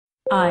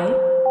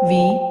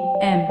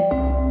IVM.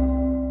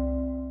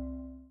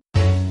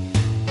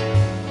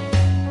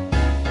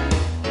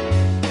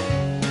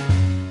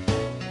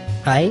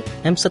 Hi,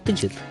 I'm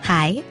Satyajit.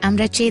 Hi, I'm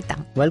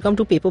Racheta. Welcome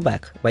to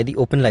Paperback by the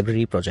Open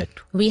Library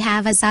Project. We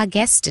have as our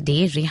guest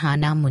today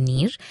Rehana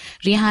Munir.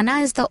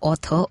 Rehana is the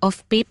author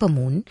of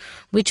Papermoon,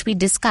 which we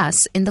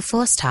discuss in the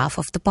first half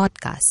of the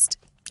podcast.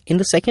 In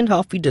the second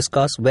half, we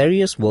discuss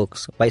various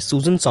works by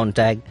Susan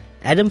Sontag,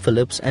 Adam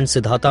Phillips and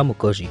Siddhartha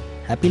Mukherjee.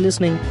 Happy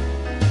listening.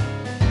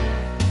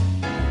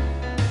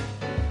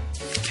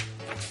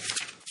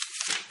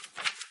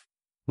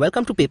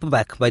 Welcome to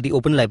Paperback by the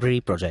Open Library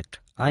Project.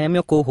 I am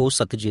your co-host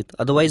Satyajit,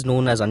 otherwise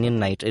known as Onion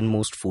Knight in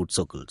most food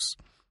circles.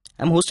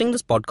 I'm hosting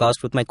this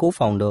podcast with my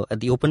co-founder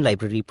at the Open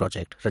Library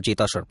Project,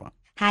 Racheta Sharma.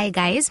 Hi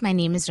guys, my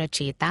name is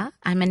Racheta.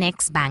 I'm an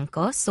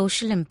ex-banker,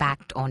 social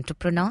impact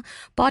entrepreneur,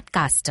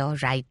 podcaster,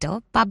 writer,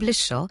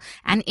 publisher,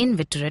 and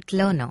inveterate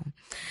learner.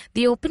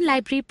 The Open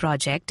Library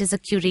Project is a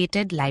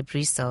curated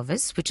library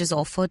service which is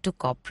offered to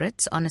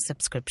corporates on a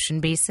subscription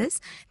basis.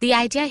 The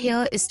idea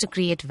here is to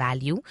create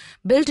value,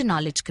 build a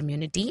knowledge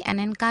community, and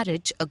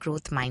encourage a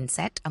growth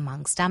mindset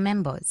amongst our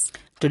members.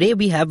 Today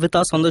we have with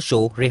us on the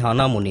show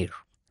Rehana Munir.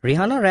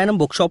 Rehana ran a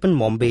bookshop in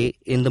Bombay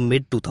in the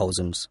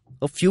mid-2000s,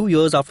 a few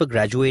years after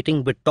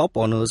graduating with top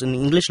honours in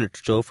English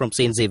literature from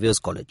St. Xavier's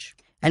College.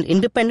 An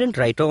independent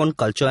writer on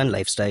culture and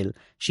lifestyle,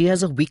 she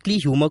has a weekly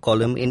humour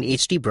column in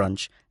HT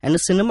Brunch and a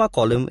cinema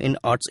column in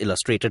Arts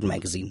Illustrated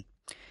magazine.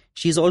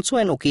 She is also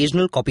an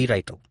occasional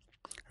copywriter.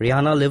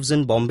 Rehana lives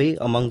in Bombay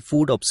among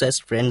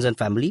food-obsessed friends and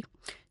family.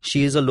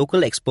 She is a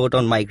local expert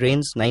on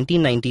migraines,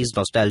 1990s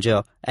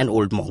nostalgia and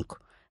Old Monk.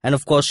 And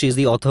of course, she is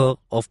the author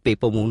of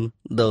Papermoon,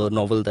 the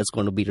novel that's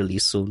going to be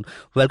released soon.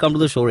 Welcome to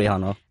the show,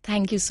 Rehana.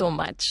 Thank you so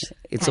much.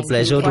 It's a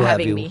pleasure to have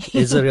you.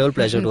 It's a real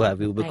pleasure to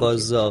have you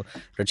because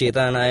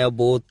Racheta and I are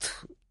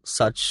both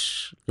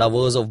such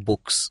lovers of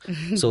books.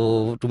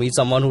 So to meet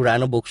someone who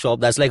ran a bookshop,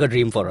 that's like a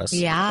dream for us.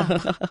 Yeah.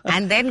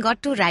 And then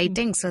got to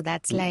writing. So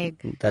that's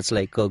like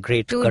a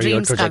great two career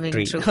dreams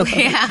trajectory. coming true.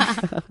 Yeah.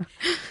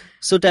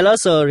 So tell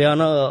us,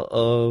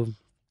 Rehana,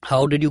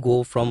 how did you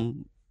go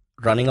from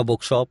running a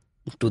bookshop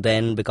to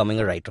then becoming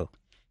a writer?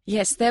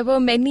 Yes, there were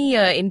many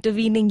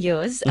intervening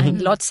years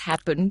and lots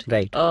happened.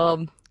 Right.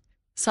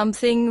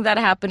 Something that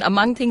happened,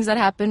 among things that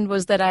happened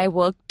was that I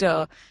worked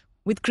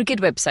with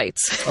cricket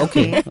websites.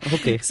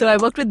 Okay. So I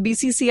worked with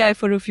BCCI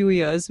for a few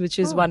years, which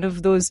is one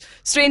of those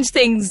strange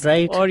things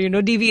Right. or,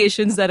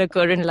 deviations that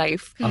occur in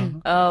life.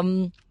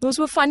 Those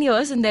were fun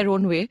years in their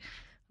own way.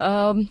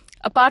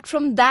 Apart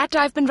from that,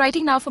 I've been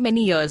writing now for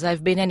many years.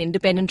 I've been an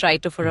independent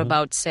writer for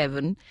about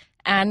 7.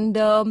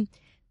 And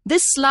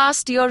this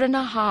last year and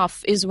a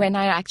half is when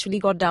I actually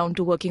got down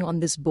to working on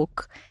this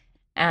book.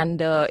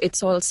 And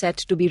it's all set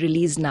to be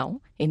released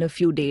now in a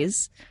few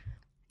days.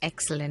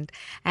 Excellent.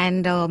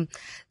 And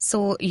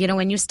so,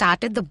 when you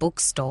started the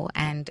bookstore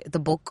and the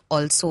book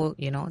also,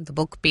 the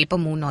book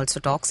Papermoon also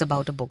talks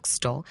about a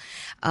bookstore.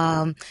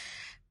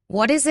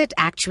 What is it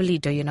actually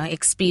to,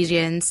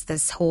 experience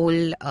this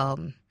whole...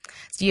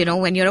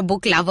 when you're a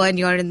book lover and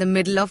you're in the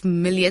middle of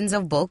millions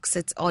of books,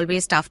 it's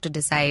always tough to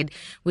decide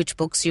which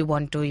books you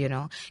want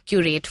to,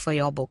 curate for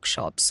your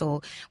bookshop.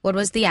 So what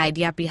was the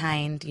idea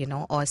behind,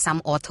 or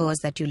some authors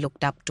that you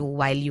looked up to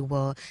while you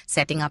were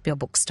setting up your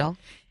bookstore?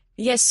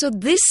 Yes, so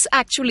this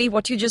actually,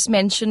 what you just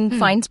mentioned,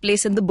 finds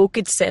place in the book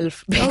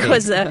itself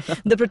because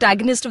the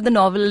protagonist of the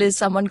novel is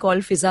someone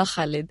called Fiza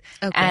Khalid.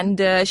 Okay.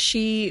 And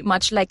she,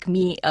 much like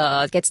me,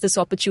 gets this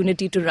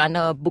opportunity to run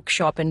a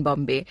bookshop in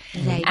Bombay.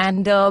 Right.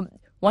 And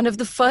one of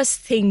the first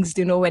things,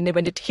 when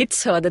it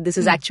hits her that this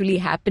is actually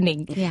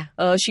happening,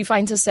 she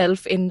finds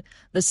herself in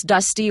this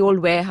dusty old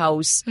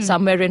warehouse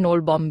somewhere in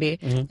old Bombay,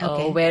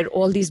 where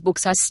all these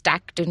books are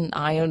stacked in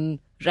iron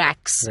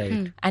racks.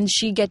 Right. And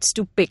she gets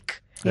to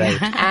pick.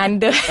 Right.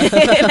 And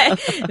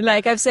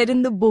like I've said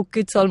in the book,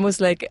 it's almost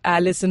like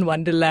Alice in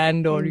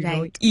Wonderland or,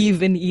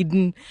 Eve in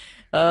Eden,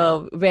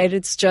 where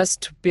it's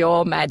just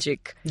pure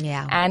magic.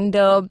 Yeah.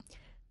 And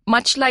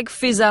much like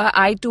Fiza,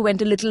 I too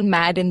went a little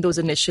mad in those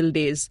initial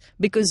days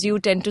because you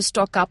tend to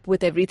stock up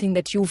with everything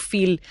that you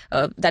feel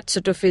that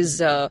sort of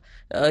is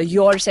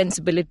your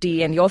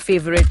sensibility and your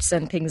favorites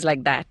and things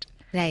like that.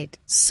 Right.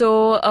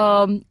 So,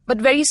 but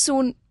very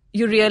soon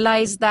you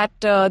realize that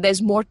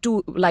there's more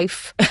to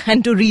life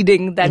and to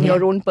reading than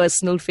your own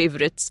personal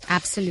favorites.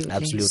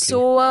 Absolutely.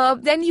 So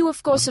then you,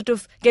 of course, sort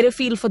of get a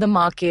feel for the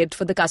market,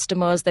 for the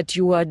customers that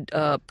you are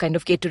kind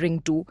of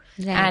catering to.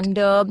 Right. And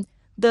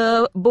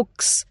the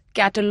bookshop's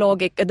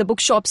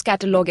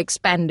catalog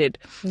expanded.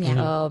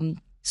 Yeah.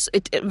 So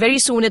very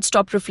soon it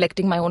stopped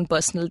reflecting my own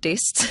personal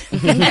tastes.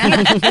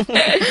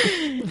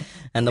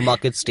 and the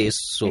market stays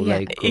so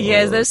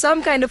yes, there's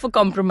some kind of a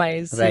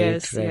compromise.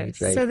 Right.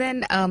 So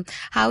then,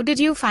 how did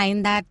you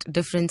find that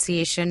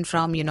differentiation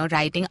from,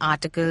 writing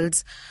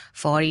articles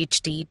for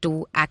HT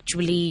to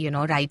actually,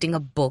 writing a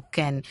book?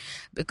 And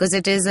because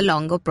it is a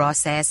longer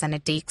process and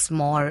it takes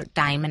more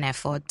time and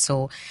effort.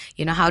 So,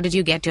 how did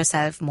you get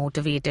yourself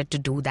motivated to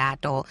do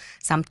that, or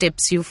some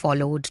tips you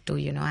followed to,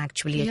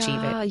 actually achieve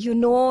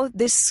it?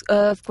 This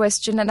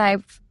question, and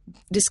I've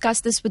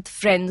discussed this with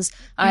friends.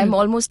 I'm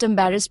almost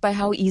embarrassed by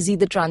how easy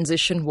the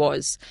transition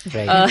was.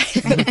 Right.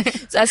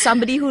 As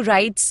somebody who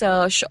writes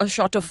a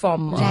shorter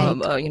form,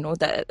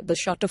 the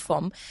shorter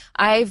form,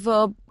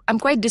 I'm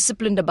quite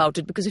disciplined about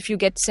it, because if you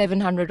get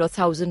 700 or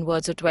 1,000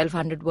 words or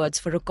 1,200 words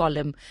for a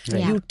column,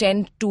 you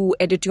tend to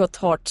edit your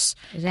thoughts,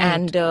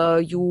 and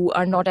you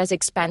are not as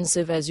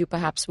expansive as you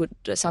perhaps would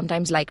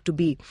sometimes like to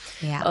be.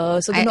 Yeah.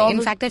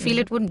 In fact, I feel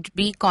it would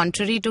be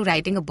contrary to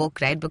writing a book,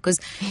 right? Because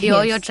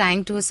here you're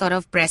trying to sort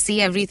of pressy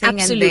everything,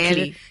 and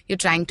there you're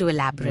trying to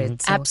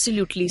elaborate. So,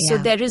 absolutely. So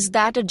there is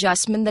that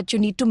adjustment that you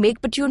need to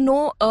make. But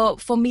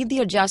for me, the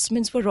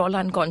adjustments were all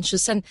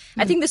unconscious. And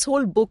I think this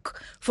whole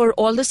book, for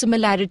all the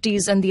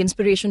similarities and the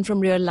inspiration from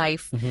real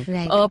life,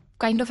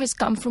 kind of has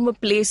come from a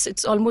place.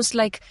 It's almost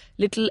like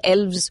little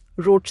elves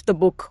wrote the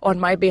book on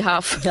my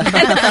behalf.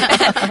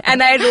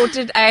 And I wrote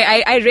it,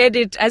 I read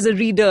it as a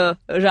reader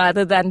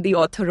rather than the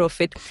author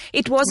of it.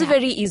 It was a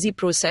very easy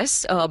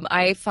process.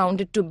 I found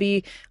it to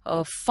be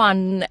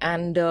fun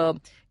and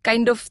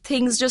kind of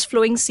things just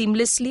flowing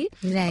seamlessly.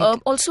 Right.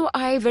 Also,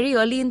 very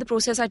early in the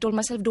process, I told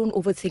myself, don't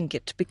overthink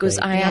it, because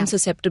I am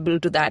susceptible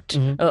to that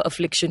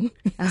affliction.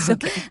 So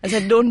I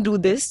said, don't do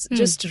this,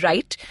 just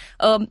write.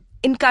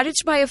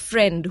 Encouraged by a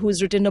friend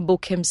who's written a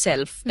book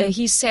himself,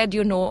 he said,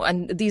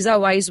 and these are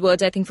wise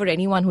words, I think, for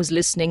anyone who's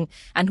listening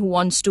and who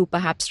wants to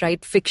perhaps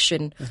write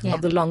fiction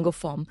of the longer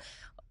form.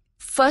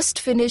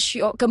 First,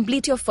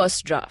 complete your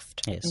first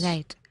draft. Yes.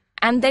 Right.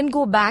 And then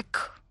go back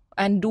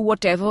and do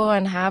whatever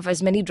and have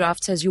as many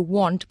drafts as you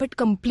want, but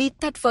complete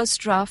that first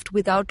draft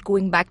without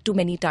going back too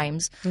many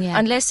times,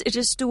 unless it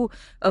is to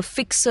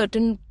fix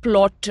certain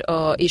plot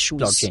issues.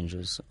 Plot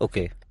changes.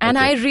 Okay. And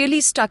I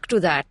really stuck to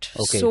that.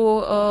 Okay.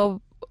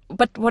 So,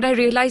 but what I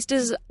realized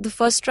is the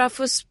first draft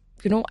was,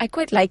 I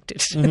quite liked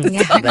it.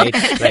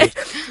 Right.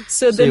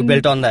 So you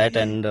built on that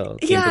and came to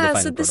the final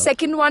so the product.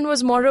 second one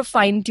was more of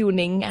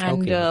fine-tuning,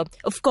 and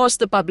of course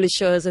the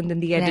publishers and then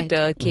the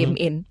editor came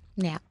in.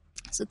 Yeah.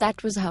 So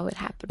that was how it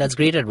happened. That's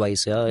great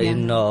advice. Yeah.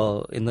 In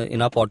our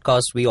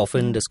podcast, we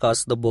often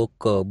discuss the book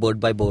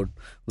Bird by Bird,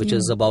 which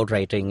is about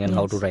writing and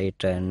how to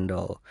write. And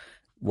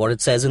what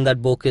it says in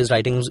that book is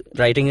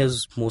writing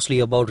is mostly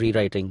about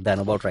rewriting than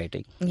about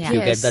writing. Yeah. If you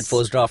get that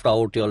first draft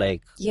out, you're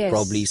like Yes.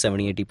 probably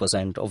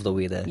 70-80% of the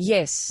way there.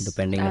 Yes,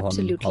 Depending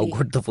absolutely. on how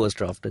good the first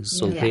draft is.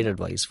 So great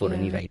advice for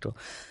any writer.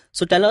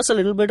 So tell us a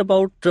little bit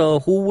about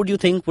who would you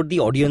think would the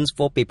audience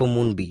for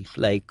Papermoon be?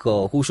 Like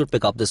who should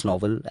pick up this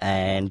novel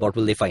and what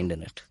will they find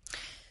in it?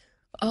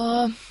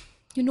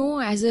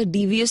 As a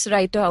devious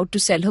writer out to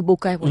sell her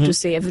book, I want to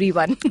say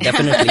everyone.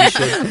 Definitely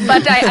should.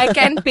 But I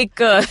can pick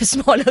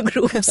smaller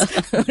groups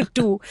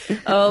too.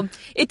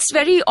 It's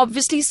very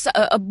obviously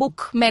a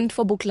book meant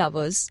for book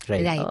lovers.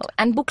 Right.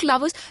 And book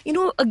lovers,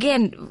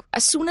 again,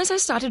 as soon as I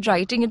started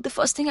writing it, the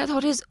first thing I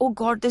thought is, oh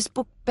God, this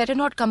book better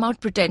not come out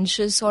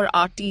pretentious or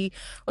arty,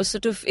 or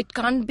sort of, it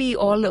can't be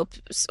all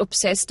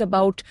obsessed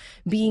about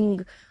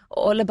being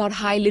all about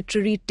high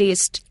literary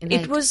taste. Right.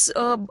 It was,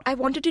 I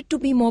wanted it to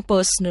be more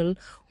personal,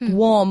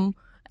 warm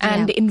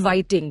and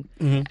inviting.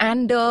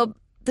 And the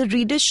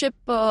readership,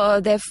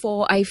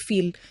 therefore, I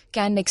feel,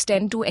 can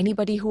extend to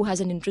anybody who has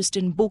an interest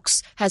in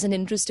books, has an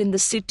interest in the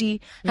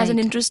city, has an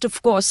interest,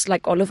 of course,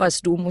 like all of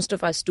us do, most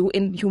of us do,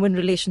 in human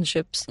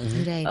relationships.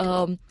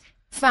 Right.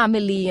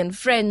 Family and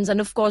friends, and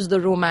of course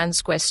the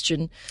romance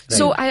question. Right.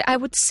 So I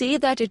would say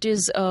that it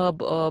is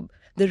the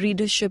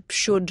readership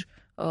should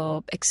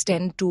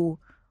extend to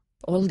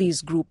all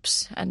these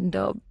groups, and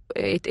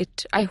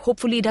I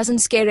hopefully doesn't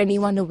scare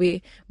anyone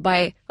away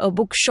by a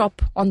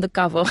bookshop on the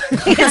cover.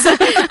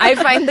 I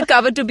find the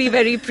cover to be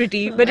very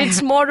pretty, but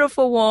it's more of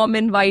a warm,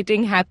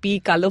 inviting, happy,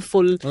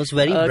 colourful It's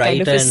very bright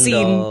kind of a and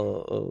scene.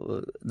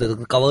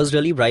 The cover is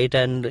really bright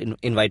and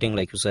inviting,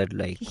 like you said.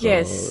 Like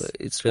Yes.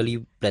 it's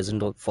really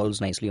pleasant, falls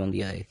nicely on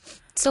the eye.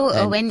 So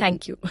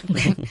Thank you.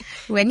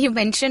 when you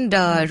mentioned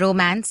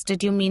romance,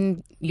 did you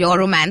mean your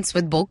romance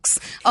with books,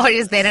 or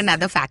is there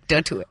another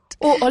factor to it?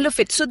 Oh, all of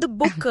it. So the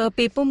book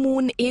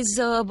Papermoon is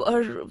a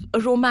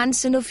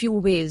romance in a few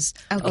ways.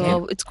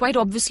 Okay. It's quite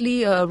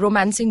obviously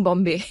romancing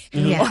Bombay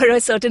Yeah. or a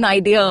certain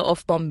idea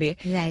of Bombay.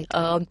 Right.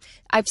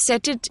 I've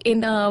set it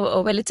in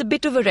it's a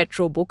bit of a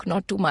retro book,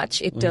 not too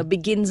much. It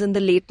begins in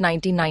the late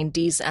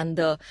 1990s, and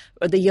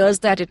the years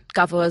that it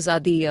covers are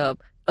the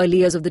early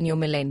years of the new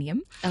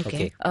millennium.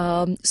 Okay.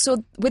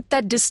 So with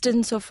that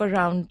distance of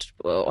around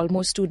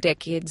almost 2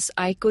 decades,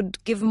 I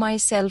could give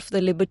myself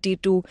the liberty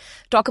to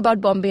talk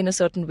about Bombay in a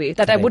certain way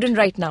that I wouldn't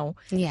right now.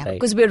 Yeah. Right.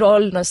 Because we're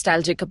all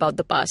nostalgic about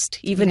the past,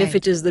 even if Right.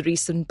 it is the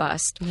recent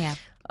past. Yeah.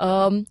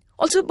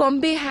 Also,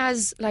 Bombay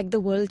has, like the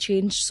world,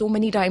 changed so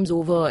many times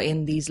over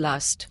in these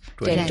last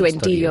 10, 20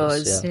 20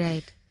 years. Yeah.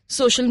 Right.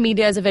 Social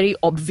media is a very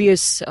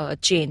obvious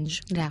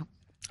change. Yeah.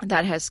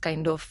 That has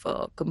kind of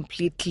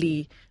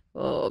completely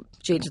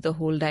changed the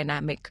whole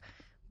dynamic.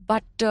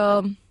 But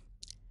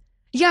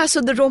yeah,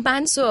 so the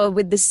romance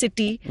with the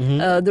city,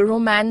 the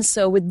romance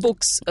with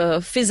books,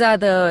 Fiza,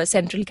 the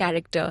central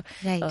character,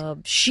 Right.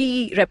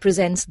 she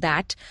represents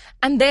that.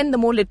 And then the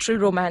more literal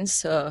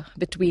romance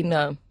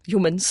between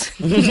humans.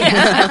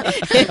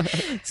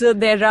 So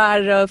there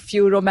are a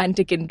few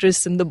romantic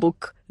interests in the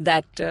book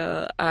that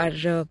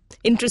are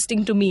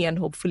interesting to me and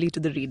hopefully to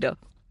the reader.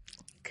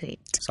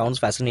 Great. Sounds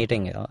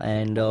fascinating. Yeah.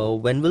 And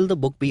when will the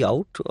book be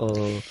out?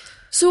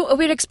 So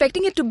we're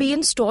expecting it to be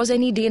in stores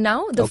any day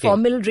now. The Okay.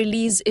 formal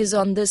release is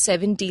on the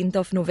 17th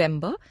of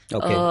November.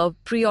 Okay.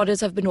 Pre-orders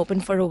have been open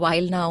for a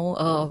while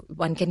now.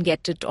 One can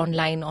get it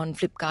online on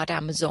Flipkart,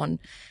 Amazon,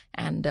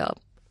 and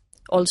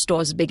all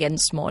stores, big and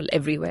small,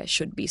 everywhere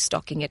should be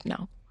stocking it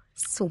now.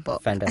 Super.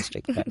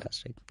 Fantastic.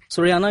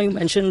 So Rehana, you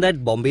mentioned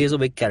that Bombay is a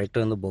big character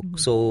in the book.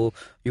 So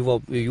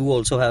you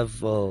also have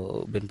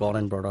been born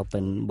and brought up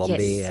in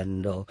Bombay, Yes.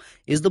 and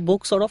is the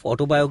book sort of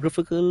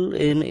autobiographical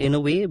in a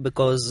way,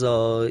 because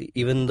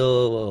even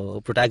the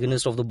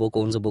protagonist of the book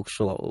owns a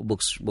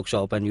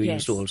bookshop, and you Yes.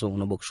 used to also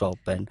own a bookshop.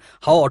 And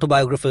how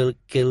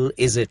autobiographical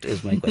is it?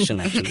 Is my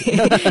question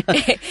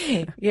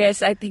actually.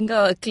 Yes, I think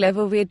a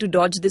clever way to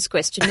dodge this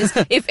question is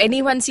if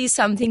anyone sees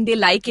something they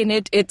like in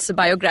it, it's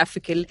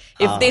biographical.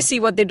 If they see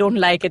what they don't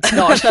like, it's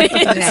not.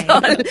 It's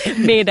all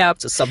made up.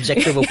 It's a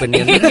subjective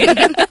opinion.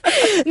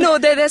 No,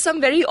 there's some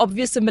very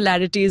obvious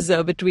similarities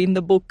between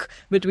the book,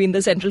 between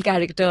the central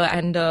character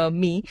and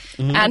me.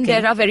 And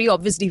there are very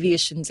obvious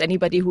deviations.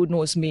 Anybody who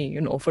knows me,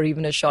 for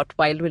even a short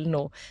while will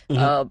know.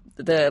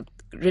 The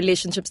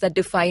relationships that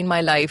define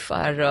my life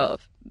are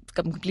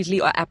completely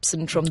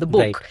absent from the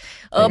book.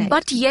 Right.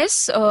 But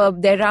yes,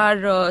 there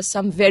are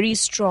some very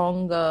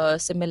strong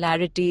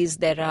similarities.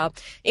 There are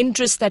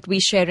interests that we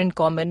share in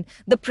common.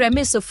 The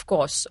premise, of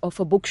course, of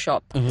a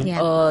bookshop,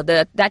 Yeah.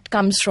 that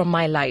comes from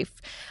my life.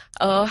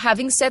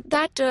 Having said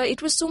that,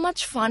 it was so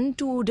much fun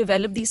to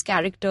develop these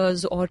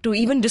characters, or to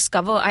even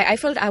discover. I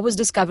felt I was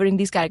discovering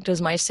these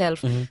characters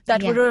myself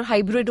that Yeah. were a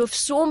hybrid of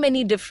so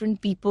many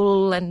different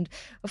people and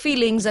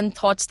feelings and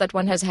thoughts that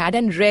one has had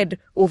and read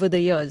over the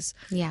years.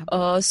 Yeah.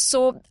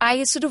 So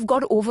I sort of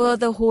got over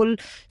the whole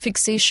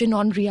fixation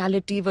on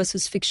reality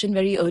versus fiction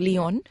very early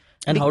on.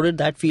 And how did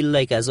that feel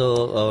like as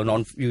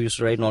you used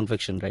to write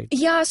non-fiction, right?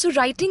 Yeah, so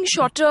writing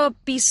shorter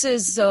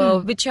pieces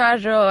which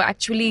are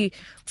actually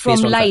from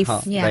Based on life.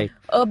 Yeah. Right.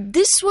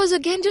 This was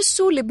again just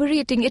so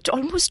liberating. It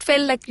almost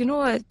felt like,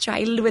 a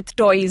child with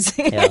toys.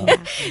 Yeah.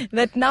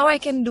 That now I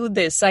can do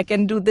this. I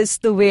can do this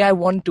the way I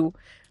want to.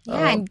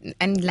 Yeah,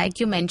 and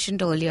like you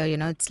mentioned earlier,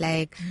 it's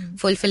like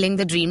fulfilling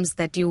the dreams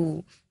that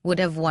you would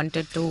have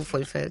wanted to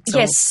fulfill. So,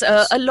 Yes,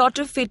 a lot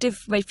of it,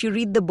 if you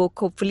read the book,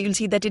 hopefully you'll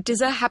see that it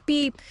is a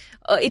happy,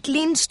 it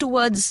leans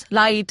towards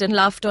light and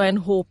laughter and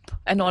hope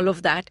and all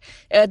of that.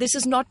 This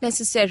is not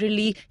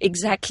necessarily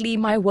exactly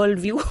my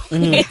worldview.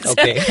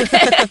 Okay.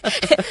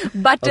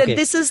 But Okay.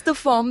 this is the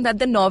form that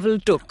the novel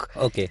took.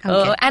 Okay.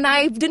 And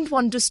I didn't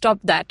want to stop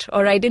that,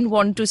 or I didn't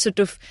want to sort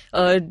of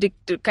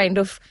kind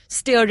of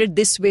steer it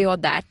this way or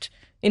that.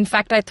 In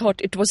fact, I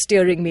thought it was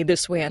steering me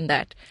this way and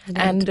that. Right.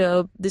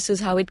 And this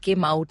is how it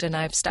came out, and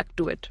I've stuck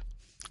to it.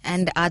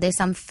 and are there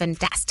some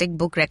fantastic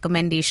book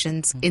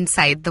recommendations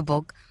inside the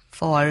book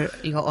for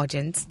your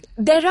audience?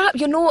 There are,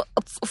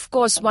 of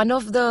course, one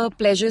of the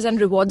pleasures and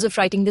rewards of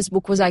writing this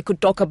book was I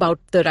could talk about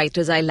the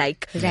writers I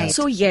like. Right.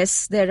 So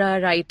yes, there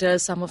are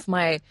writers. Some of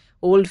my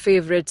old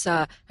favorites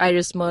are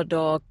Iris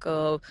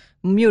Murdoch,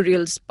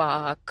 Muriel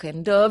Spark,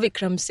 and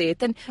Vikram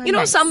Seth, and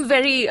nice. some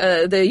very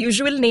the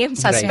usual name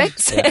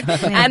suspects. Right.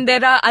 Yeah. And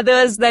there are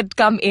others that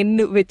come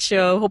in, which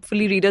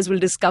hopefully readers will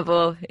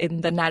discover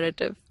in the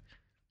narrative.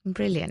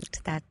 Brilliant.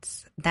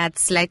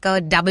 That's like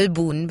a double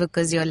boon,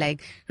 because you're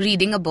like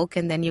reading a book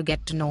and then you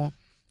get to know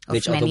of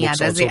Which other many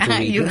books others also to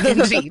read. you can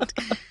read.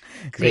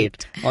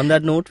 Great. On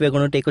that note, we're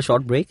going to take a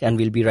short break and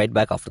we'll be right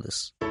back after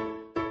this.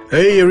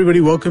 Hey everybody,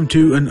 welcome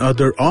to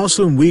another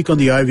awesome week on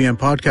the IVM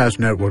Podcast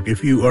Network.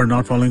 If you are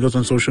not following us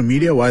on social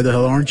media, why the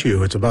hell aren't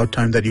you? It's about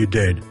time that you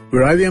did.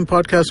 We're IVM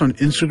Podcast on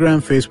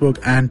Instagram, Facebook,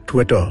 and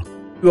Twitter.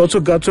 We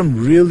also got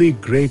some really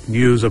great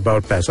news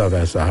about Paisa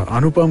Vaisa.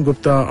 Anupam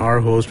Gupta,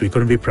 our host, we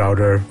couldn't be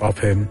prouder of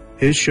him.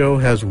 His show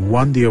has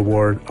won the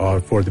award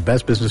for the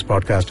best business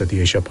podcast at the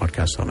Asia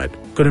Podcast Summit.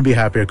 Couldn't be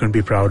happier, couldn't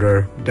be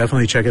prouder.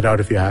 Definitely check it out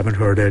if you haven't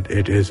heard it.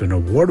 It is an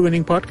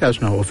award-winning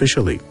podcast now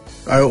officially.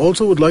 I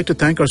also would like to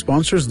thank our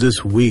sponsors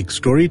this week,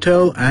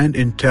 Storytel and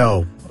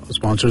Intel.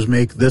 Sponsors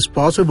make this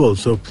possible,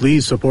 so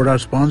please support our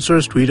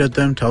sponsors, tweet at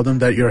them, tell them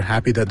that you're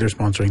happy that they're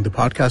sponsoring the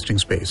podcasting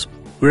space.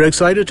 We're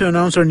excited to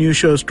announce our new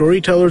show,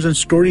 Storytellers and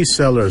Story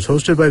Sellers,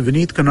 hosted by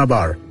Vineet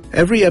Kanabar.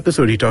 Every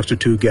episode, he talks to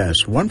two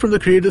guests, one from the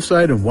creative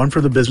side and one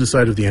from the business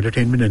side of the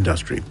entertainment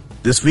industry.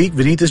 This week,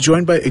 Vineet is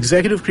joined by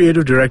Executive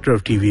Creative Director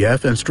of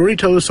TVF and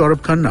storyteller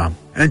Saurabh Khanna,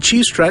 and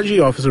Chief Strategy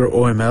Officer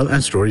OML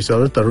and story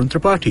seller Tarun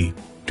Tripathi.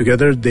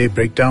 Together, they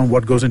break down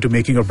what goes into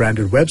making a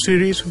branded web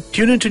series.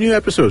 Tune into new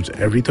episodes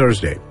every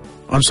Thursday.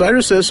 On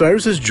Cyrus Says,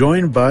 Cyrus is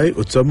joined by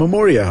Utsav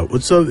Memoria.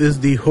 Utsav is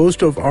the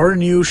host of our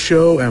new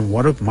show and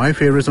one of my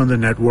favorites on the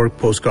network,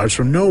 Postcards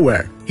from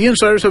Nowhere. He and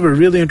Cyrus have a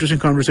really interesting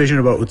conversation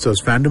about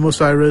Utsav's fandom of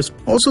Cyrus.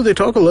 Also, they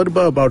talk a lot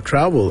about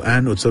travel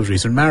and Utsav's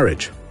recent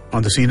marriage.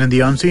 On The Seen and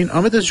the Unseen,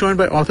 Amit is joined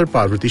by author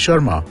Parvati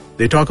Sharma.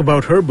 They talk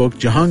about her book,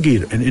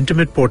 Jahangir, an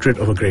intimate portrait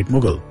of a great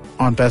Mughal.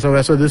 On Paisa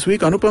Vaisa this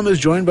week, Anupam is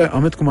joined by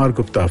Amit Kumar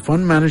Gupta,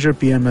 Fund Manager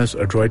PMS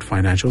Adroit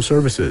Financial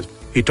Services.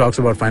 He talks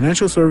about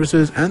financial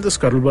services and the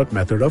scuttlebutt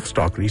method of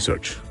stock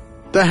research.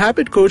 The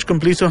Habit Coach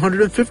completes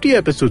 150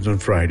 episodes on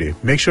Friday.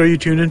 Make sure you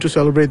tune in to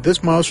celebrate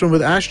this milestone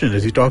with Ashton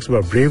as he talks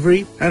about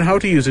bravery and how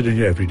to use it in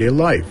your everyday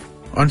life.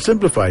 On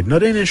Simplified,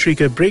 Naren and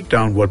Shrika break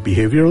down what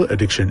behavioral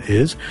addiction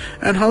is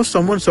and how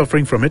someone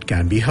suffering from it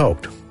can be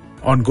helped.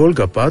 On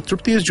Golgappa,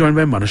 Trupti is joined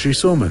by Manashri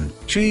Soman.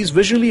 She is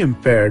visually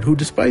impaired who,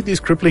 despite these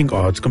crippling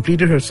odds,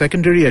 completed her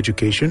secondary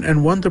education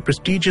and won the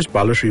prestigious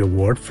Balashri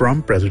Award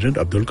from President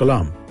Abdul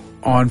Kalam.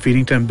 On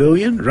Feeding 10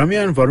 Billion,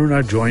 Ramya and Varun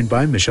are joined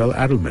by Michelle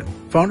Adelman.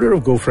 Founder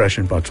of GoFresh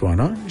in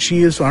Botswana, she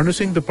is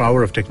harnessing the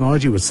power of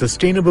technology with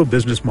sustainable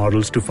business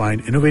models to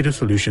find innovative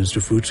solutions to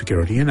food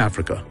security in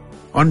Africa.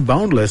 On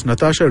Boundless,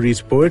 Natasha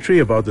reads poetry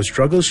about the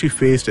struggles she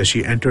faced as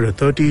she entered her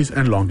 30s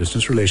and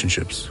long-distance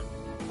relationships.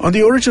 On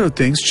The Origin of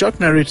Things, Chuck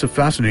narrates a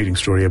fascinating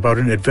story about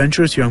an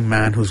adventurous young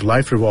man whose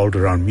life revolved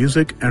around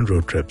music and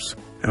road trips.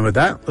 And with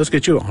that, let's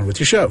get you on with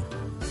your show.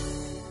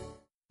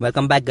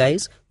 Welcome back,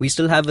 guys. We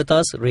still have with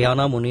us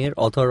Rehana Munir,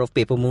 author of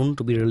Papermoon,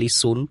 to be released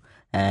soon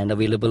and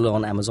available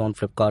on Amazon,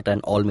 Flipkart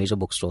and all major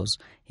bookstores.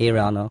 Hey,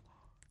 Rehana.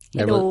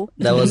 Hello.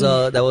 That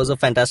was a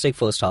fantastic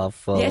first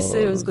half. Yes,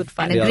 it was good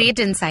fun. And a great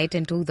insight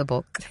into the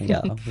book.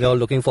 Yeah, we are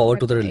looking forward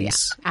to the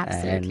release. Yeah,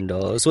 absolutely.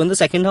 And so in the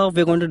second half,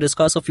 we're going to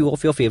discuss a few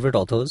of your favorite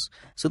authors.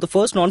 So the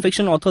first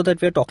non-fiction author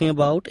that we're talking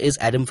about is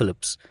Adam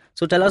Phillips.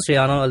 So tell us,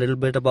 Rehana, a little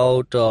bit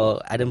about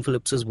Adam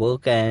Phillips's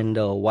work and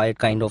why it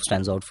kind of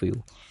stands out for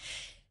you.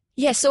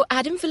 Yes, so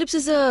Adam Phillips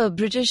is a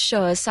British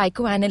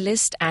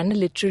psychoanalyst and a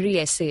literary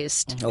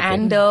essayist. Okay.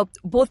 And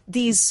both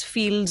these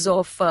fields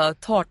of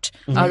thought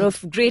are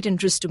of great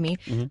interest to me.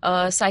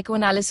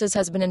 Psychoanalysis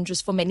has been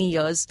interest for many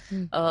years.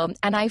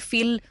 And I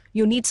feel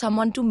you need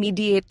someone to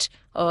mediate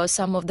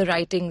some of the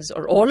writings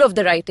or all of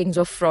the writings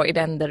of Freud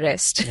and the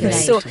rest. Right.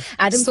 So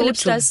Adam So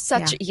Phillips true. does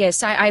such, Yeah.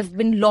 yes, I've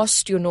been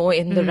lost,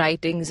 in the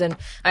writings. And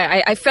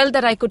I felt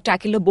that I could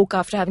tackle a book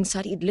after having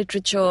studied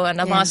literature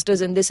and a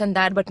master's in this and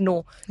that, but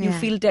no, you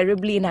feel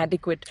terribly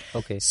inadequate.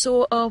 Okay.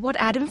 So what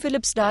Adam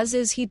Phillips does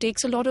is he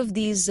takes a lot of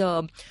these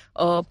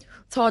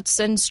thoughts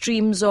and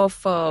streams of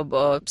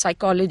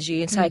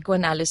psychology and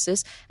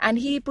psychoanalysis, and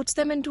he puts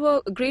them into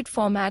a great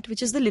format,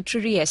 which is the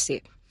literary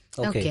essay.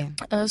 Okay.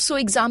 So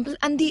example,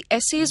 and the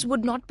essays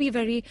would not be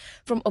very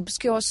from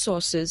obscure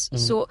sources.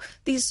 So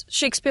these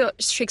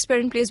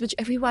Shakespearean plays, which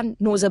everyone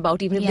knows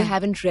about, even if they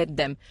haven't read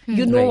them,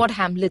 you know Right. what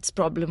Hamlet's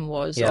problem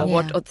was or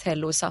what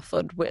Othello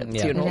suffered with,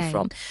 Right.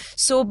 from.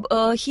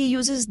 So he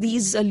uses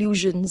these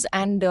allusions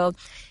and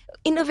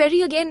in a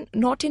very, again,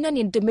 not in an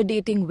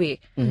intimidating way,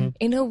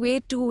 in a way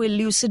to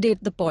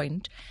elucidate the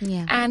point.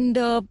 Yeah.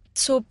 And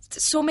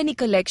so many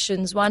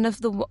collections. One of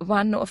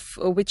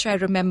which I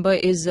remember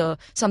is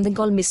something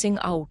called Missing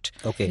Out,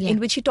 Okay. in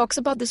which he talks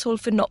about this whole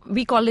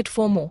we call it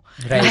FOMO,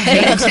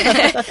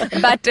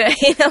 Right. but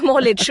in a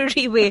more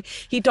literary way,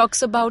 he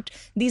talks about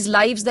these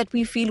lives that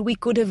we feel we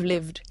could have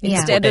lived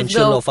instead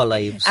Potential of of our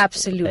lives.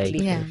 Absolutely.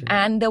 Right. Yeah.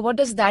 And what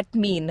does that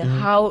mean?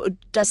 How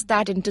does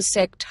that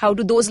intersect? How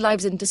do those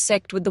lives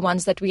intersect with the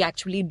ones that we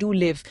actually do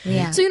live?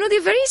 Yeah. So,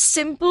 they're very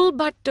simple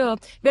but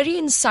very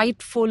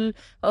insightful,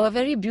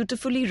 very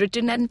beautifully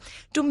written. And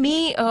to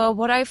me,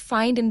 what I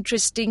find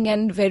interesting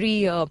and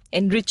very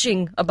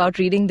enriching about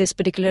reading this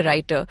particular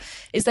writer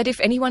is that if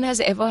anyone has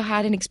ever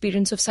had an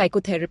experience of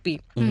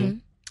psychotherapy,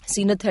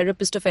 seen a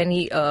therapist of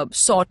any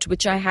sort,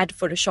 which I had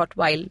for a short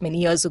while many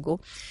years ago,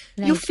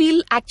 you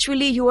feel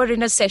actually you are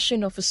in a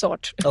session of a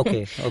sort.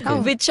 Okay.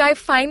 Which I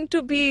find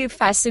to be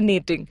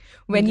fascinating.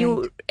 When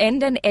you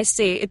end an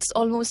essay, it's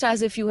almost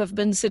as if you have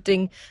been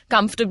sitting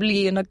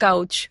comfortably in a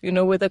couch,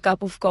 with a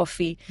cup of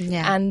coffee.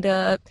 Yeah.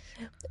 And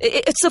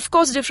it's of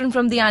course different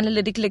from the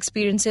analytical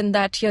experience in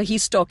that here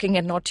he's talking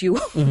and not you.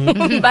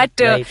 But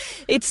Right.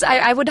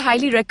 I would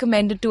highly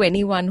recommend it to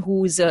anyone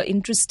who's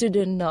interested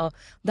in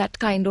that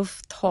kind of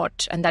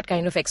thought and that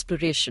kind of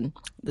exploration.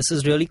 This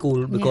is really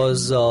cool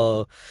because,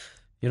 a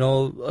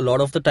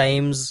lot of the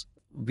times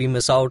we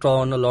miss out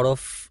on a lot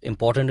of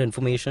important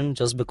information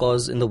just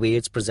because in the way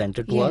it's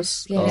presented to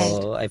us. Yes.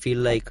 I feel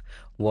like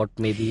what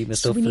maybe Mr.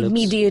 So we Phillips...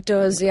 need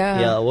mediators,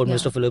 what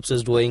Mr. Phillips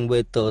is doing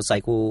with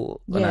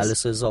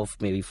psychoanalysis of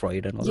maybe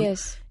Freud and all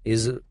Yes.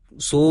 is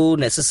so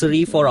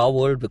necessary for our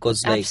world,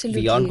 because like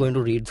Absolutely. we aren't going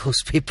to read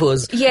those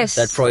papers Yes.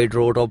 that Freud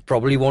wrote, or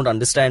probably won't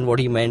understand what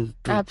he meant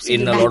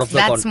in a lot of the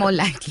That's more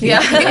likely.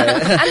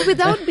 Yeah. And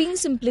without being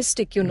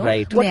simplistic,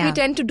 Right. What Yeah. we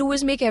tend to do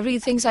is make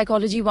everything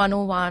psychology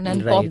 101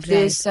 and Right. pop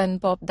this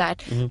and pop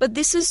that. But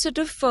this is sort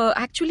of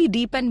actually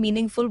deep and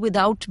meaningful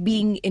without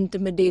being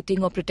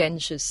intimidating or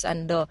pretentious.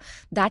 And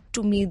that,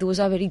 to me, those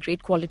are very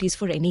great qualities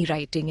for any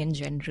writing in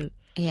general.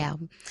 Yeah.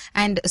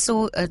 And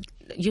so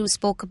you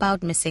spoke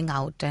about missing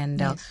out, and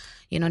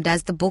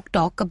does the book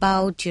talk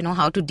about,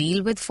 how to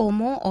deal with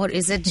FOMO, or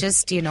is it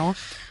just,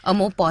 a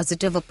more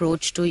positive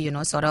approach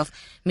to, sort of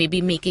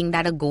maybe making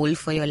that a goal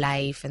for your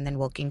life and then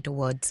working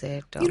towards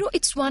it? Or...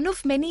 It's one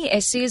of many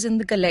essays in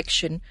the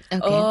collection.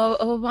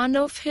 Okay. One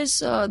of his,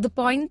 the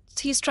point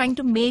he's trying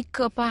to make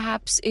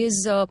perhaps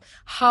is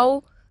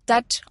how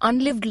that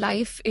unlived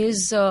life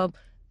is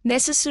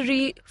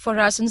necessary for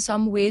us in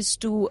some ways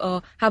to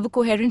have a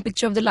coherent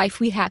picture of the life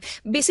we have.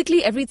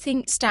 Basically,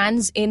 everything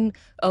stands in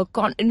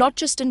not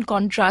just in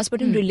contrast,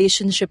 but in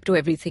relationship to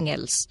everything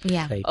else.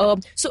 Yeah.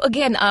 Right. So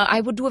again, I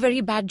would do a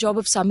very bad job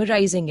of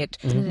summarizing it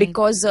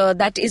because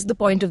that is the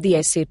point of the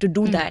essay, to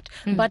do that.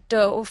 But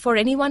for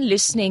anyone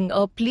listening,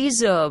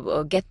 please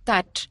get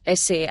that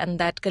essay and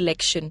that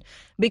collection,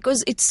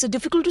 because it's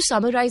difficult to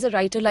summarize a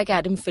writer like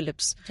Adam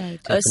Phillips. Right.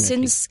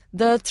 Since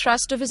the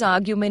thrust of his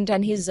argument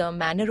and his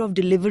manner of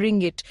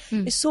delivering it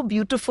is so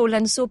beautiful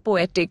and so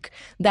poetic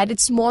that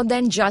it's more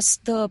than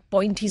just the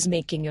point he's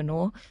making,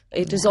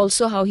 It is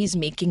also how he's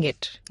making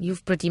it.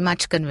 You've pretty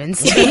much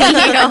convinced me.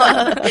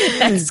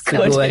 That's So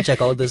good. go and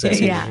check out this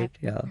essay. Yeah. Right?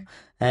 Yeah.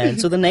 And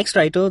so the next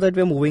writer that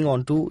we're moving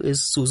on to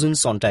is Susan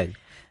Sontag.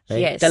 Right?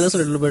 Yes. Tell us a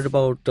little bit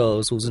about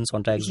Susan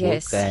Sontag's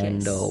Yes, book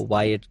and yes.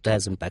 why it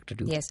has impacted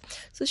you. Yes.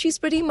 So she's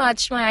pretty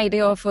much my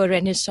idea of a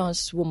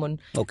Renaissance woman.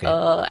 Okay.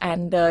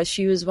 And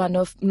she was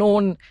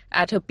known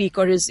at her peak,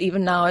 or is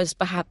even now, as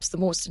perhaps the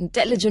most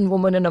intelligent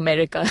woman in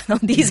America. Now,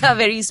 these are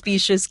very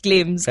specious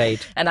claims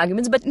Right. and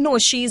arguments. But no,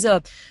 she's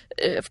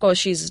of course,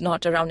 she's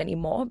not around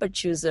anymore, but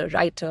she was a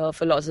writer,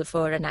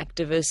 philosopher, an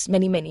activist,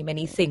 many, many,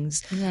 many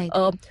things. Right.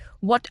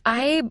 What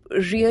I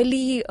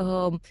really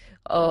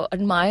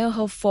admire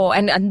her for,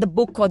 and the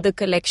book or the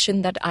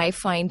collection that I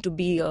find to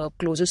be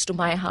closest to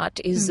my heart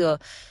is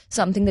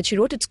something that she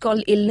wrote. It's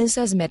called Illness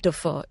as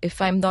Metaphor. If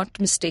I'm not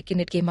mistaken,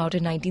 it came out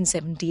in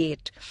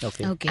 1978.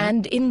 Okay.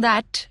 And in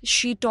that,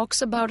 she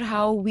talks about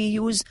how we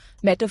use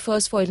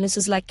metaphors for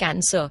illnesses like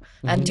cancer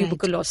and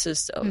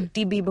tuberculosis,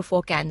 TB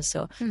before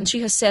cancer. And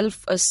she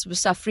herself was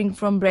suffering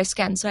from breast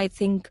cancer, I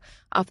think,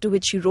 after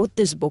which she wrote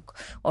this book,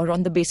 or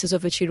on the basis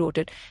of which she wrote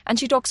it. And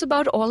she talks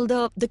about all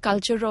the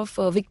culture of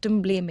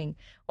victim blaming,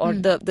 or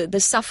the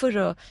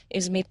sufferer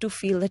is made to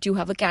feel that you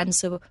have a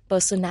cancer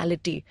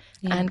personality,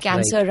 and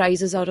cancer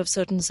arises out of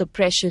certain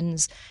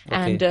suppressions. Okay.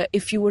 And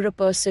if you were a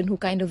person who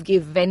kind of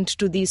gave vent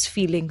to these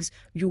feelings,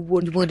 you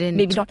wouldn't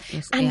maybe not.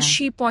 Yes, And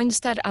she points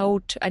that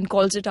out and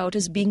calls it out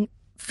as being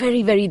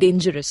very, very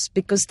dangerous,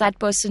 because that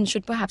person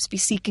should perhaps be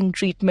seeking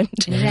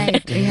treatment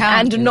Right. Yeah.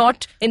 and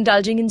not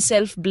indulging in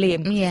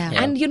self-blame. Yeah.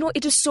 And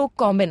it is so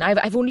common.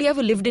 I've only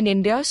ever lived in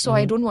India, so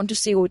I don't want to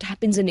say, it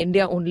happens in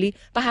India only.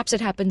 Perhaps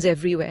it happens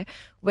everywhere,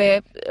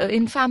 where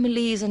in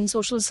families and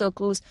social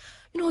circles,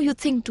 you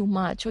think too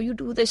much, or you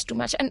do this too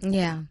much. And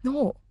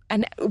no.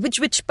 And which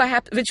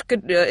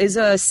could is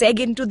a seg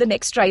into the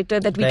next writer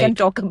that we can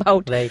talk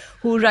about,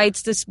 who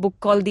writes this book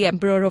called The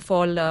Emperor of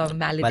All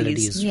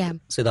Maladies. Yeah.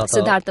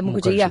 Siddhartha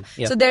Mukherjee.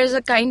 Yeah. So there's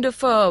a kind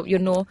of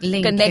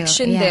Link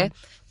connection here. Yeah. there.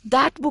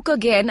 That book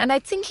again, and I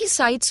think he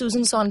cites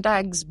Susan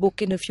Sontag's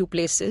book in a few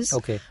places.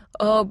 Okay.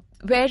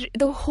 Where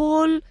the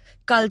whole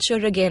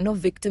culture again of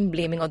victim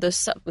blaming, or the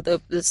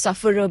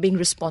sufferer being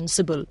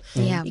responsible,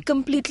 Yeah. he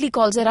completely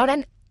calls it out.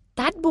 And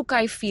that book,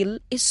 I feel,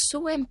 is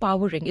so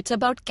empowering. It's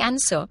about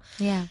cancer.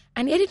 Yeah.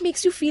 And yet it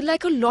makes you feel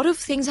like a lot of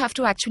things have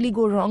to actually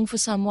go wrong for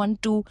someone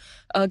to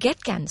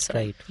get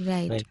cancer.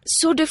 Right.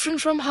 So different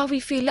from how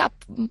we feel up.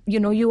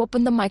 You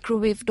open the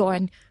microwave door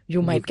and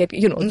you might get,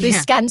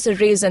 this cancer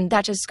rays, and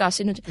that is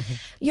carcinogen.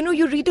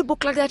 You read a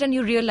book like that and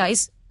you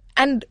realize,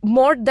 and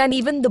more than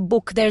even the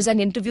book, there's an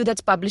interview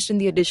that's published in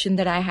the edition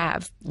that I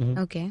have,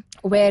 Okay.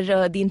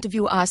 where the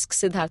interview asks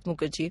Siddhartha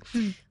Mukherjee,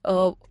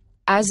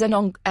 as an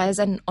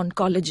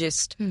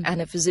oncologist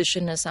and a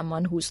physician, as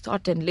someone who's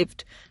thought and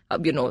lived,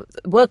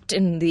 worked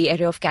in the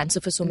area of cancer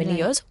for so many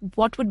years,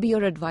 what would be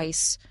your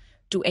advice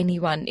to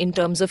anyone in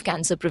terms of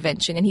cancer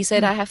prevention? And he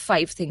said, I have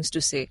 5 things to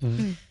say.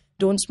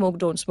 Don't smoke,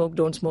 don't smoke,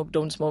 don't smoke,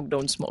 don't smoke,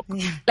 don't smoke.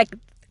 Yeah. Like,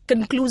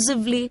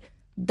 conclusively,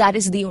 that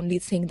is the only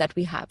thing that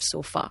we have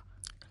so far.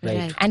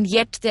 Right. And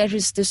yet there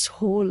is this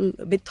whole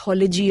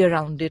mythology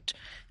around it,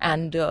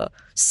 and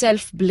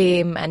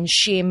self-blame and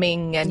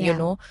shaming,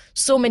 and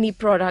so many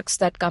products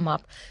that come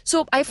up.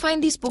 So I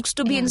find these books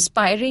to be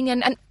inspiring,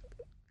 and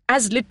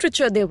as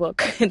literature they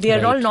work. They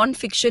are all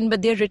non-fiction,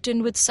 but they're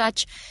written with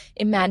such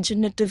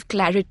imaginative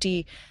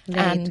clarity,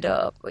 and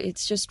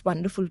it's just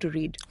wonderful to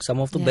read. Some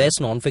of the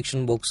best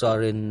non-fiction books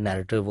are in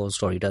narrative or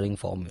storytelling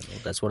form.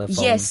 That's what I found.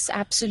 Yes,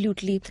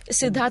 absolutely.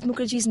 Siddhartha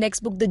Mukherjee's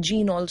next book, The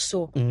Gene,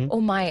 also. Oh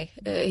my,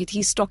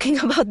 he's talking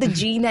about the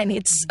gene, and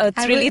it's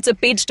it's a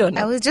page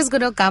turner. I was just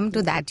going to come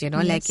to that,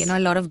 a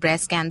lot of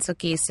breast cancer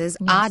cases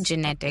are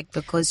genetic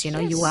because,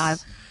 you are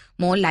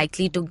more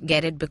likely to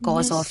get it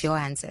because of your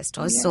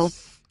ancestors. So,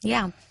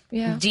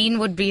 Gene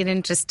would be an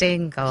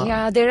interesting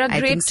there are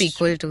great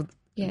sequel to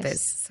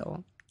this.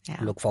 So,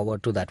 look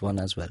forward to that one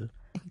as well.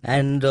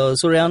 And so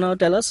Rehana,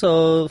 tell us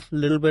a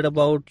little bit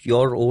about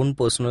your own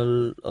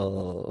personal,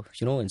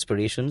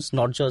 inspirations,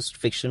 not just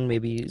fiction,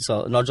 maybe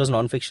not just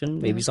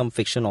non-fiction, maybe some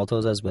fiction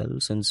authors as well,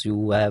 since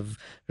you have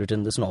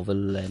written this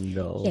novel, and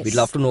we'd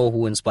love to know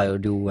who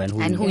inspired you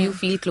and who you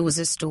feel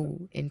closest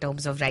to in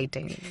terms of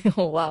writing.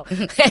 Oh, wow.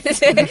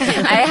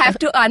 I have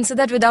to answer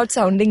that without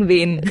sounding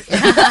vain.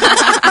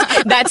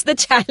 That's the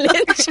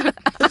challenge.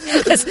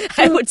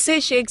 I would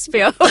say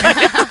Shakespeare.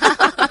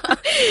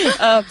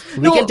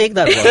 We can take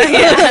that one.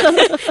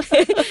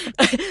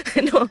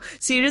 No,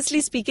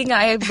 seriously speaking,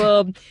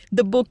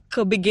 the book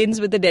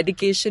begins with a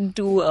dedication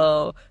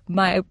to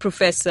my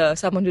professor,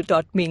 someone who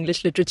taught me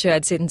English literature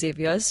at St.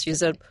 Xavier's.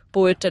 She's a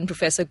poet and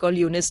professor called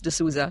Eunice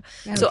D'Souza.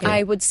 Okay. So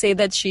I would say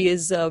that she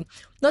is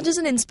not just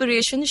an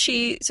inspiration,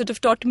 she sort of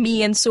taught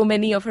me and so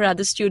many of her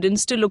other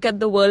students to look at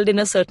the world in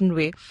a certain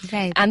way.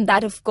 Right. And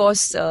that, of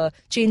course,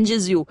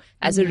 changes you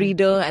as a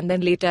reader and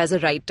then later as a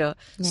writer.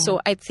 Yeah.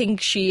 So I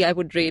think I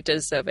would rate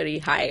as very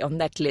high on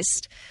that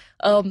list.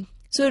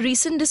 So a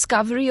recent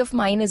discovery of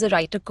mine is a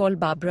writer called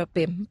Barbara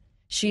Pym.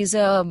 She's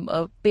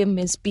Pym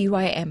is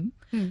Pym.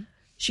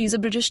 She's a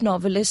British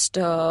novelist.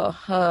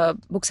 Her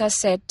books are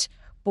set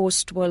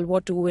post-World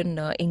War II in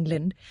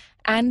England.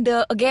 And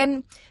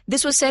again,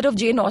 this was said of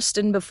Jane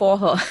Austen before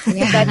her,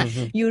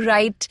 that you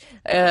write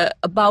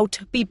about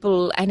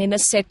people and in a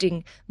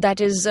setting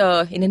that is,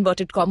 in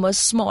inverted commas,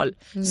 small.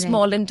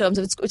 Small in terms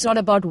of, it's not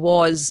about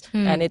wars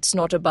and it's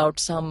not about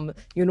some,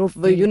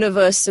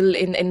 universal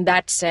in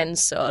that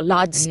sense,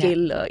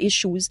 large-scale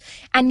issues.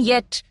 And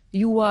yet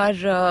you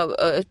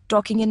are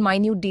talking in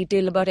minute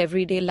detail about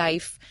everyday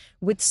life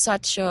with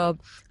such,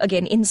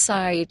 again,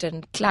 insight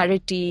and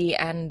clarity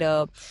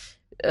and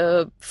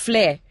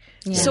flair.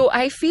 Yeah. So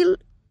I feel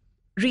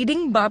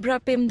reading Barbara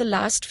Pym the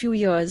last few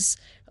years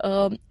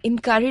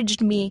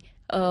encouraged me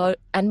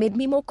and made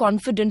me more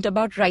confident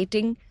about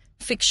writing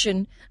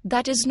fiction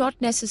that is not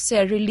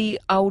necessarily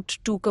out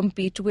to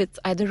compete with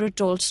either a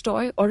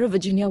Tolstoy or a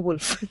Virginia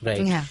Woolf.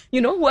 Right. Yeah.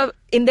 Who are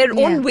in their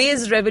own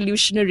ways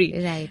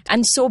revolutionary. Right.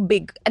 And so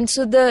big. And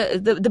so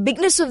the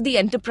bigness of the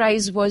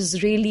enterprise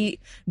was really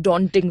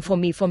daunting for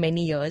me for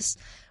many years.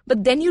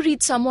 But then you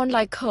read someone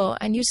like her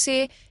and you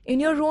say, in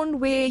your own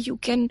way, you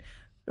can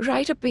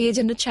write a page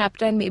and a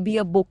chapter and maybe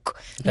a book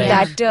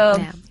that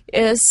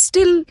is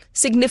still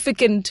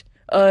significant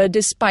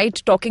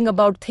despite talking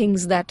about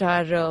things that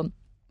are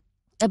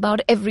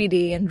about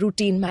everyday and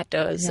routine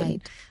matters.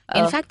 Right.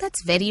 In fact,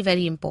 that's very,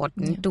 very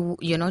important to,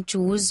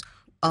 choose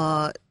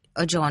a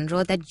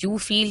genre that you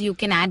feel you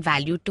can add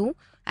value to,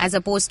 as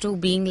opposed to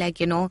being like,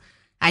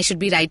 I should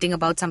be writing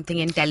about something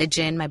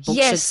intelligent. My book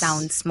should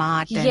sound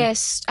smart.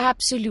 Yes,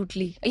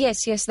 absolutely.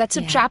 Yes. That's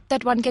a trap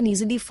that one can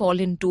easily fall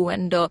into.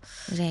 And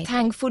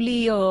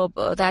thankfully,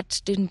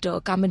 that didn't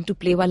come into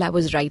play while I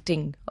was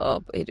writing.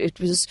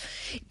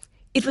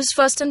 It was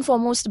first and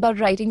foremost about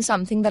writing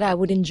something that I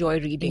would enjoy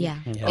reading. Yeah.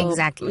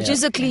 Exactly. Which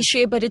is a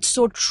cliche, but it's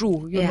so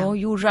true. You know,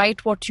 you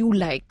write what you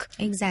like.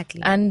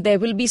 Exactly. And there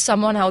will be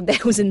someone out there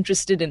who's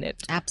interested in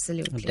it.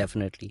 Absolutely.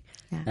 Definitely.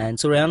 Yeah. And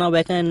so, Rehana,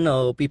 where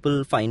can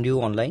people find you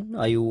online?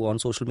 Are you on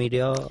social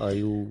media? Are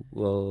you?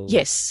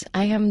 Yes,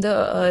 I am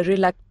the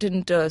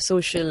reluctant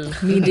social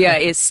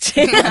mediaist.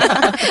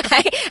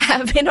 I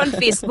have been on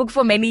Facebook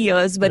for many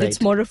years, but it's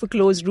more of a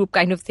closed group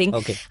kind of thing.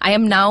 Okay. I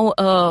am now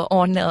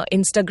on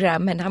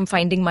Instagram, and I'm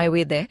finding my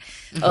way there.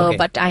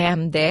 But I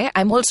am there.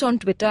 I'm also on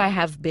Twitter. I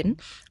have been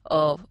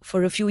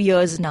for a few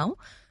years now,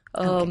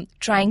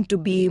 trying to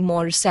be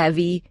more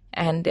savvy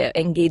and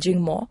engaging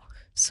more.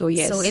 So,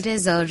 yes. So, it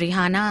is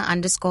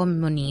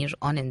Rehana_Munir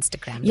on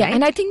Instagram. Yeah, right?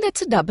 and I think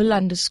that's a double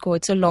underscore.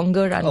 It's a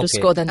longer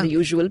underscore than the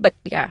usual. But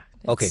yeah,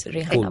 it's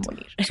Rehana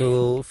Munir.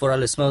 So, for our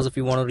listeners, if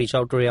you want to reach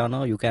out to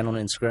Rehana, you can on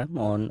Instagram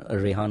on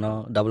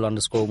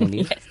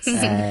Rehana_Munir.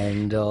 Yes.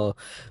 And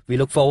we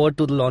look forward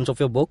to the launch of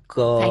your book.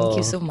 Thank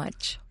you so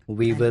much.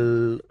 We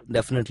will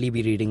definitely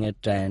be reading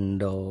it,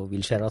 and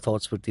we'll share our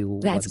thoughts with you.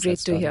 That's great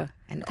to hear.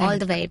 And all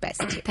the very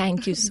best.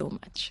 Thank you so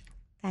much.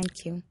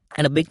 Thank you.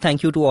 And a big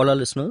thank you to all our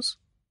listeners.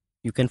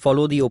 You can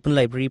follow the Open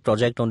Library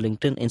Project on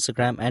LinkedIn,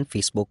 Instagram, and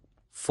Facebook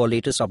for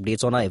latest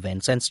updates on our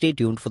events, and stay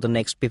tuned for the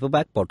next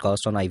Paperback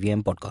podcast on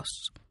IVM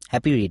Podcasts.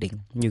 Happy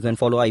reading. You can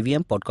follow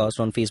IVM Podcast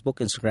on Facebook,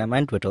 Instagram,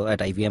 and Twitter at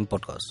IVM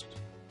Podcasts.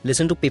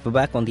 Listen to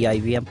Paperback on the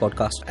IVM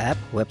Podcast app,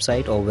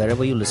 website, or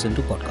wherever you listen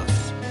to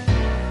podcasts.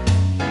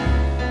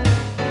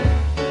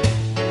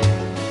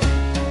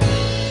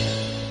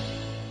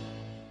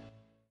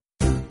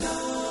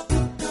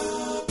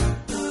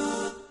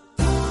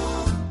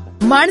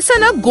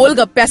 माणसं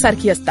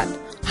गोलगप्प्यासारखी असतात.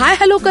 Hi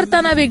hello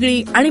करताना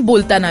वेगळी आणि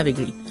बोलताना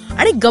वेगळी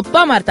आणि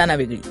गप्पा मारताना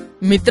वेगळी,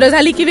 मित्र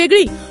झाली की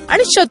वेगळी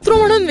आणि शत्रू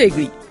म्हणून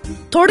वेगळी,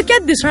 थोडक्यात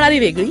दिसणारी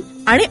वेगळी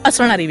आणि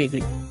असणारी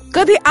वेगळी,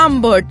 कधी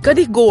आंबट,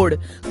 कधी गोड,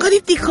 कधी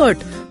तिखट,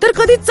 तर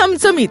कधी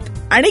चमचमीत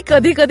आणि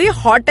कधी कधी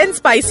हॉट अँड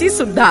स्पायसी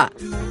सुद्धा.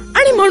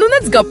 आणि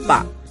म्हणूनच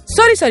गप्पा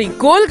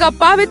गोल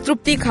गप्पा विथ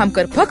तृप्ती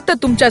खामकर फक्त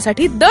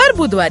तुमच्यासाठी दर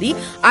बुधवारी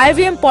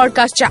IVM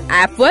पॉडकास्टच्या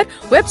ऍपवर,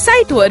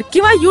 वेबसाईटवर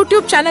किंवा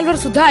युट्यूब चॅनलवर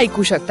सुद्धा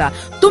ऐकू शकता.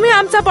 तुम्ही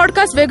आमचा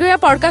पॉडकास्ट वेगवेगळ्या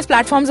पॉडकास्ट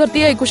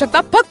प्लॅटफॉर्मवरती ऐकू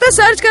शकता. फक्त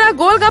सर्च करा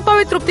गोल गप्पा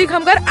विथ तृप्ती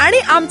खामकर आणि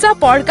आमचा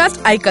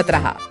पॉडकास्ट ऐकत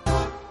राहा.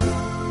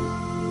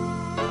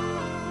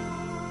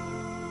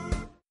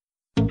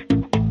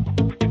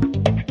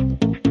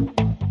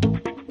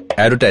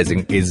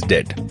 Advertising is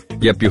dead.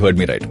 Yep, you heard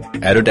me right.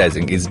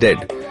 Advertising is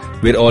dead.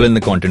 We're all in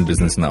the content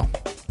business now.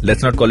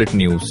 Let's not call it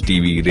news,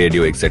 TV,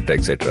 radio, etc.,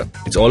 etc.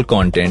 It's all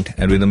content,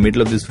 and we're in the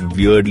middle of this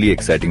weirdly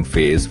exciting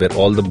phase where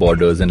all the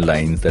borders and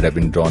lines that have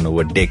been drawn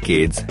over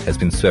decades has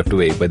been swept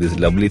away by this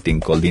lovely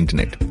thing called the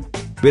internet.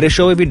 We're a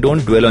show where we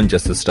don't dwell on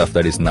just the stuff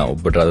that is now,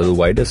 but rather the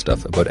wider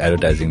stuff about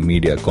advertising,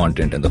 media,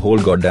 content, and the whole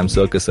goddamn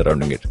circus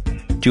surrounding it.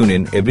 Tune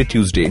in every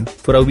Tuesday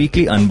for our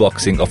weekly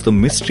unboxing of the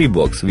mystery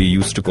box we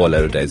used to call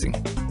advertising.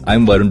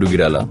 I'm Varun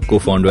Dugirala,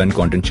 co-founder and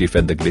content chief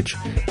at The Glitch,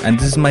 and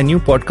this is my new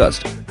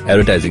podcast,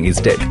 Advertising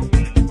is Dead.